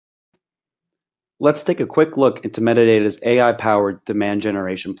Let's take a quick look into Metadata's AI-powered demand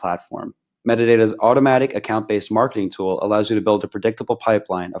generation platform. Metadata's automatic account-based marketing tool allows you to build a predictable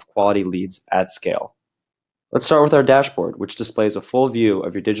pipeline of quality leads at scale. Let's start with our dashboard, which displays a full view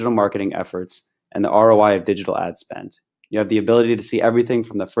of your digital marketing efforts and the ROI of digital ad spend. You have the ability to see everything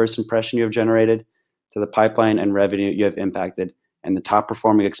from the first impression you have generated to the pipeline and revenue you have impacted and the top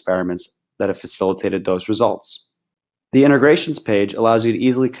performing experiments that have facilitated those results. The integrations page allows you to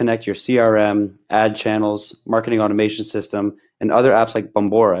easily connect your CRM, ad channels, marketing automation system, and other apps like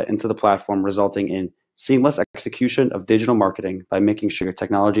Bombora into the platform, resulting in seamless execution of digital marketing by making sure your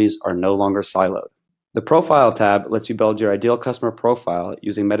technologies are no longer siloed. The Profile tab lets you build your ideal customer profile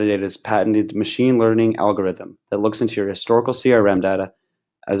using Metadata's patented machine learning algorithm that looks into your historical CRM data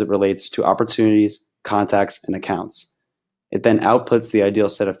as it relates to opportunities, contacts, and accounts. It then outputs the ideal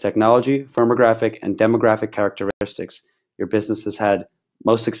set of technology, firmographic, and demographic characteristics your business has had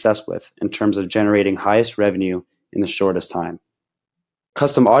most success with in terms of generating highest revenue in the shortest time.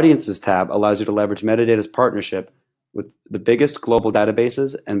 Custom Audiences tab allows you to leverage Metadata's partnership with the biggest global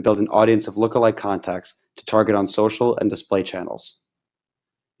databases and build an audience of lookalike contacts to target on social and display channels.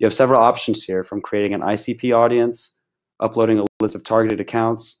 You have several options here, from creating an ICP audience, uploading a list of targeted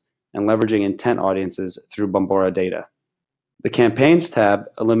accounts, and leveraging intent audiences through Bombora data. The Campaigns tab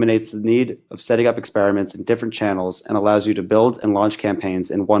eliminates the need of setting up experiments in different channels and allows you to build and launch campaigns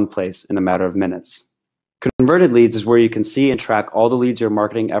in one place in a matter of minutes. Converted leads is where you can see and track all the leads your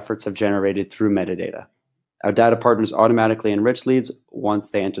marketing efforts have generated through Metadata. Our data partners automatically enrich leads once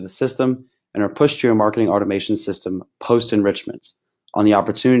they enter the system and are pushed to your marketing automation system post-enrichment. On the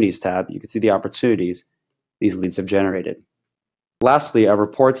Opportunities tab, you can see the opportunities these leads have generated. Lastly, our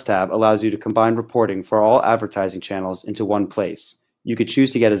Reports tab allows you to combine reporting for all advertising channels into one place. You could choose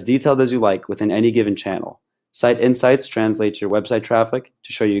to get as detailed as you like within any given channel. Site Insights translates your website traffic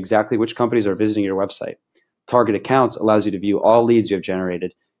to show you exactly which companies are visiting your website. Target Accounts allows you to view all leads you have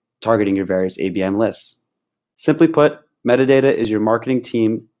generated, targeting your various ABM lists. Simply put, Metadata is your marketing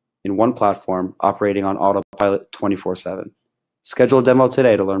team in one platform operating on autopilot 24/7. Schedule a demo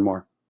today to learn more.